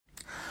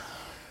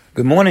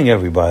Good morning,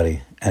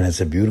 everybody. And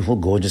it's a beautiful,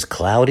 gorgeous,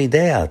 cloudy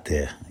day out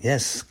there.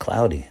 Yes,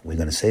 cloudy. We're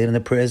going to say it in the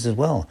prayers as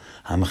well.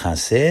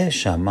 Hamchaseh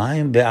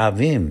shamayim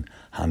be'avim.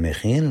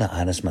 Hamechin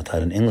la'aretz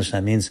matar. In English,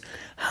 that means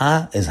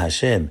Ha is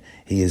Hashem.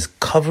 He is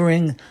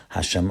covering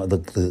Hashem,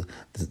 the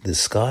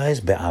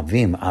skies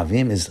be'avim.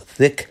 Avim is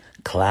thick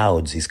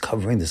clouds. He's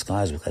covering the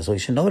skies with clouds. So you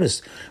should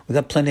notice, we've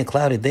got plenty of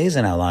cloudy days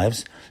in our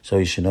lives. So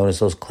you should notice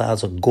those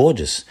clouds are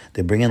gorgeous.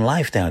 They bring in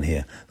life down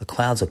here. The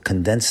clouds are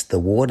condensed. The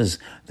waters,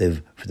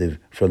 they've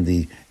from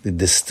the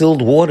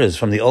distilled waters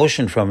from the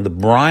ocean, from the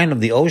brine of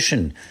the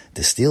ocean,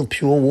 distilled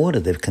pure water.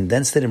 They've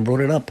condensed it and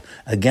brought it up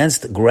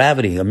against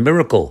gravity. A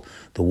miracle.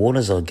 The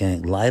waters are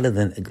getting lighter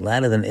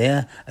than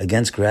air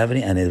against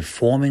gravity, and they're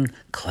forming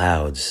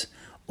clouds,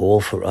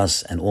 all for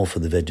us and all for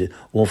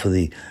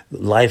the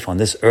life on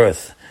this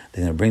earth.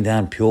 They're going to bring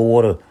down pure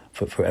water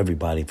for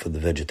everybody, for the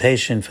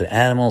vegetation, for the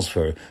animals,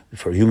 for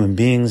human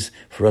beings,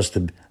 for us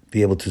to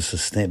be able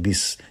to be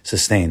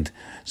sustained.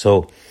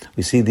 So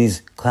we see these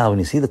clouds. When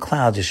you see the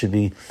clouds, you should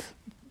be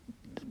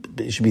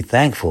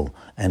thankful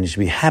and you should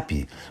be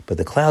happy. But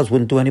the clouds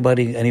wouldn't do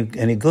anybody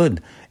any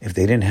good if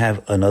they didn't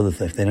have if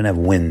they didn't have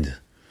wind.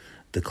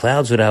 The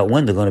clouds without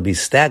wind are going to be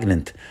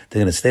stagnant. They're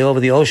going to stay over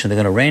the ocean. They're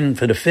going to rain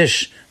for the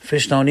fish.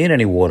 Fish don't need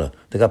any water.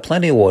 They got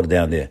plenty of water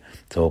down there.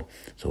 So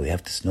we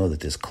have to know that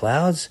there's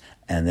clouds,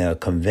 and they're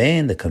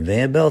conveying the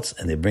conveyor belts,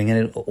 and they're bringing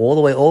it all the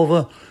way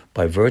over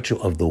by virtue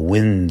of the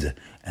wind.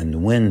 And the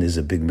wind is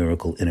a big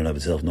miracle in and of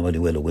itself.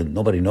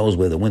 Nobody knows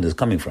where the wind is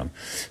coming from.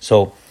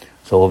 So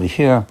over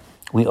here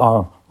we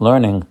are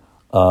learning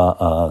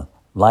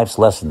life's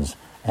lessons,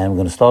 and we're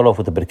going to start off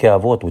with the Pirkei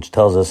Avot, which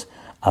tells us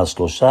Al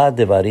Shlosha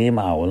Devarim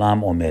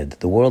Ha'olam Omed.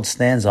 The world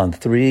stands on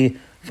three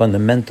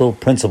fundamental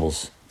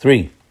principles.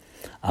 Three.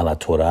 Ala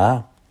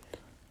Torah.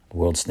 The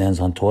world stands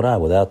on Torah.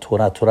 Without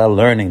Torah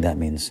learning, that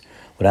means.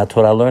 Without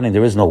Torah learning,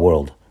 there is no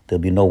world. There'll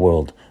be no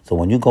world. So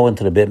when you go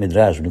into the Beit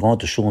Midrash, when you go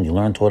into Shul and you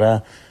learn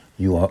Torah,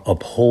 you are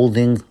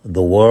upholding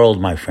the world,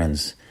 my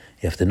friends.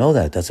 You have to know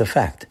that. That's a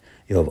fact.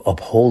 You're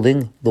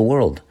upholding the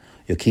world.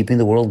 You're keeping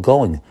the world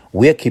going.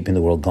 We're keeping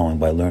the world going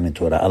by learning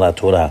Torah. Ala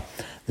Torah.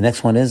 The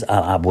next one is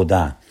Al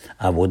Avodah.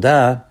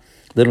 Avodah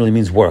literally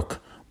means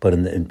work, but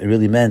it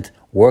really meant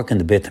work in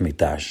the Beit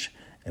HaMikdash.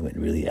 And it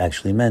really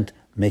actually meant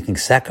making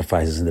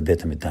sacrifices in the Beit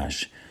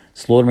HaMikdash.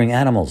 Slaughtering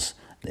animals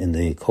in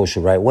the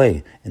kosher right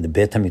way in the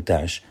Beit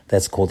HaMikdash.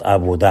 That's called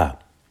Avodah.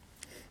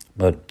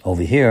 But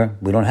over here,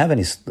 we don't have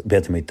any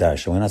Beit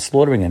HaMikdash, so we're not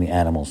slaughtering any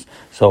animals.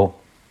 So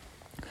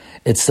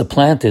it's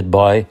supplanted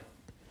by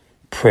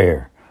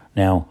prayer.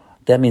 Now,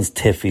 that means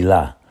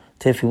tefillah.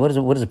 What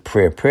is a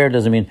prayer? Prayer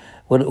doesn't mean,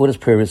 what is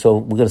prayer? So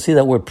we're going to see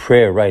that word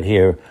prayer right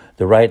here,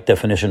 the right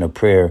definition of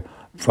prayer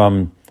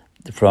from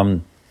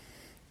Yaakov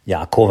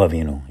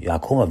Avinu.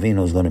 Yaakov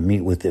Avinu is going to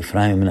meet with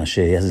Ephraim and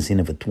Menashe. He hasn't seen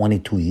him for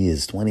 22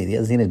 years. He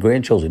hasn't seen his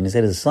grandchildren. He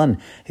said his son,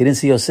 he didn't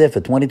see Yosef for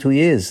 22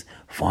 years.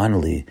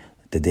 Finally,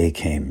 the day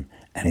came,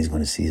 and he's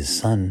going to see his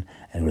son,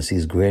 and he's going to see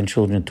his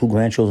grandchildren, two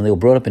grandchildren. They were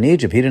brought up in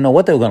Egypt. He didn't know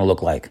what they were going to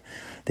look like.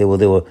 They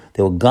were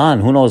gone.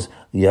 Who knows?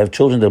 You have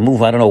children that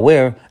move I don't know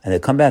where, and they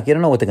come back. You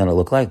don't know what they're going to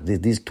look like.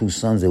 These two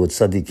sons, they were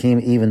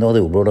tzaddikim, even though they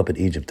were brought up in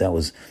Egypt. That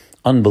was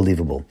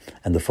unbelievable.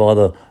 And the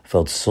father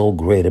felt so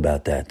great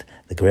about that.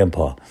 The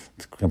grandpa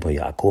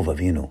Yaakov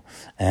Avinu.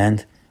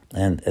 And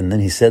then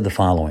he said the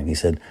following. He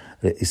said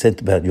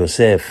about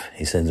Yosef,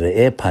 he said,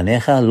 Re'eh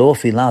panecha lo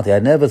filalti. I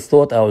never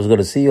thought I was going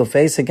to see your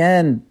face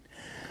again.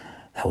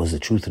 That was the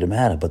truth of the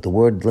matter. But the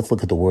word, let's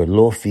look at the word,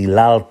 lo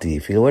filalti.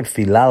 If the word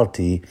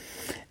filalti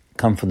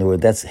come from the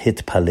word, that's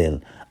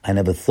hitpalel. I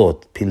never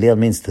thought. Pilel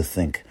means to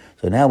think.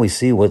 So now we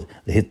see what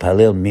the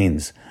hitpalel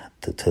means.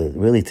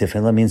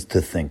 Tefillah means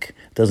to think.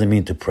 It doesn't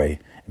mean to pray.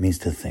 It means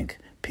to think.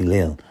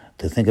 Pilel.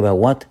 To think about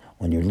what?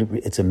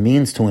 It's a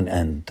means to an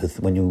end.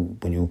 When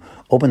you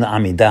open the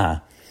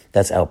Amidah,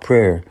 that's our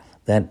prayer.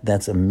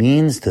 That's a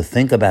means to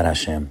think about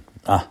Hashem.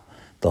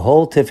 The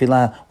whole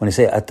tefillah, when you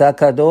say Ata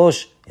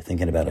Kadosh, you're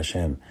thinking about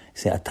Hashem. You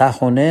say Ata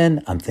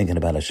Chonen, I'm thinking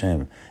about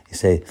Hashem. You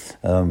say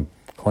Chonen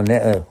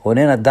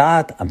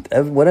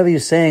Adat, whatever you're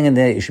saying in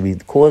there, you should be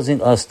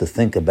causing us to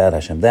think about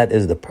Hashem. That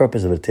is the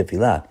purpose of a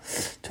tefillah,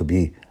 to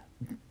be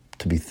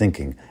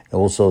thinking.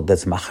 Also,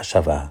 that's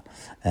machashava.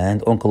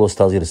 And Onkelos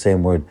tells you the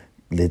same word,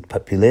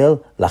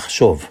 Pilel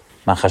lachshov,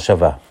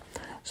 machashava.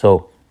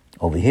 So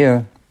over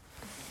here,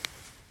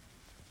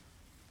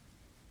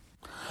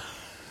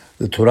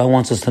 the Torah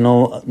wants us to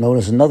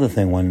notice another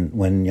thing.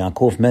 When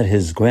Yaakov met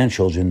his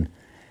grandchildren,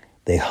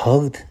 they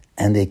hugged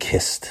and they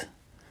kissed.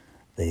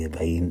 They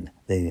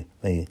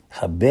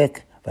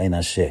chabek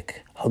v'inashek,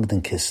 hugged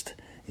and kissed.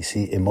 You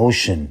see,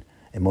 emotion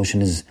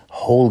is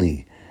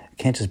holy. It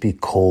can't just be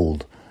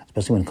cold,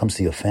 especially when it comes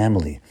to your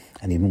family.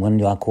 And even when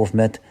Yaakov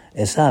met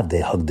Esav, they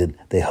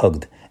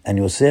hugged. And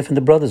Yosef and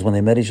the brothers, when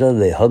they met each other,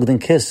 they hugged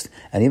and kissed.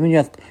 And even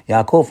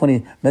Yaakov, when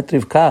he met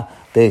Rivka,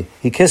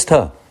 he kissed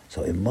her.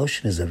 So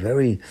emotion is a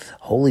very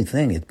holy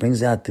thing. It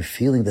brings out the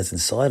feeling that's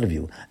inside of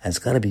you, and it's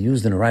got to be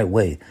used in the right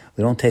way.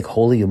 We don't take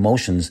holy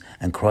emotions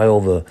and cry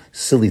over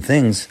silly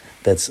things.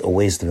 That's a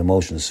waste of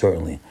emotions,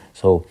 certainly.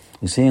 So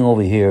we're seeing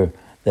over here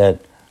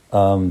that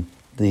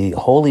the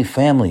Holy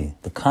Family,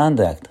 the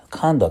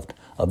conduct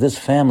of this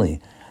family,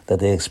 that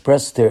they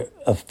express their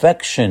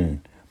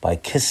affection by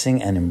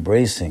kissing and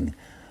embracing,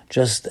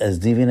 just as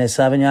Divi and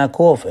Esav and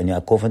Yaakov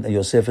and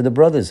Yosef and the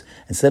brothers.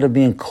 Instead of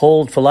being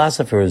cold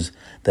philosophers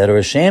that are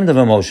ashamed of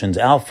emotions,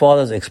 our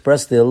fathers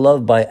expressed their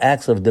love by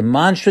acts of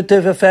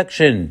demonstrative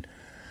affection,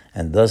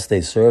 and thus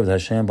they served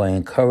Hashem by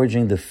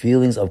encouraging the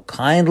feelings of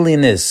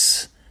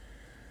kindliness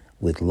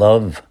with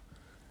love,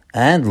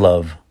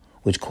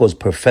 which cause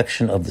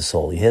perfection of the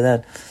soul. You hear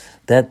that?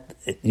 That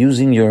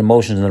using your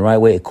emotions in the right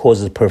way, it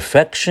causes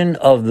perfection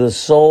of the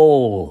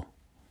soul.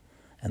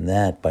 And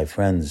that, my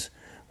friends,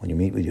 when you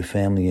meet with your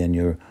family and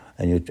your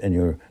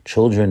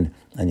children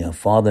and your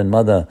father and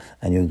mother,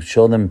 and you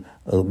show them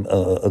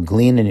a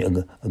glint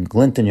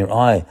in your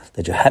eye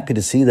that you're happy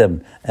to see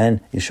them, and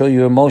you show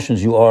your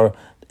emotions, you are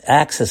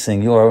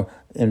accessing, you are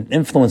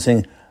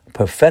influencing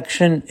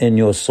perfection in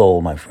your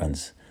soul, my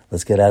friends.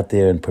 Let's get out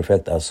there and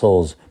perfect our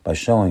souls by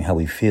showing how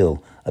we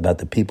feel about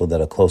the people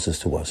that are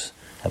closest to us.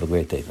 Have a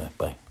great day, man.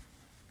 Bye.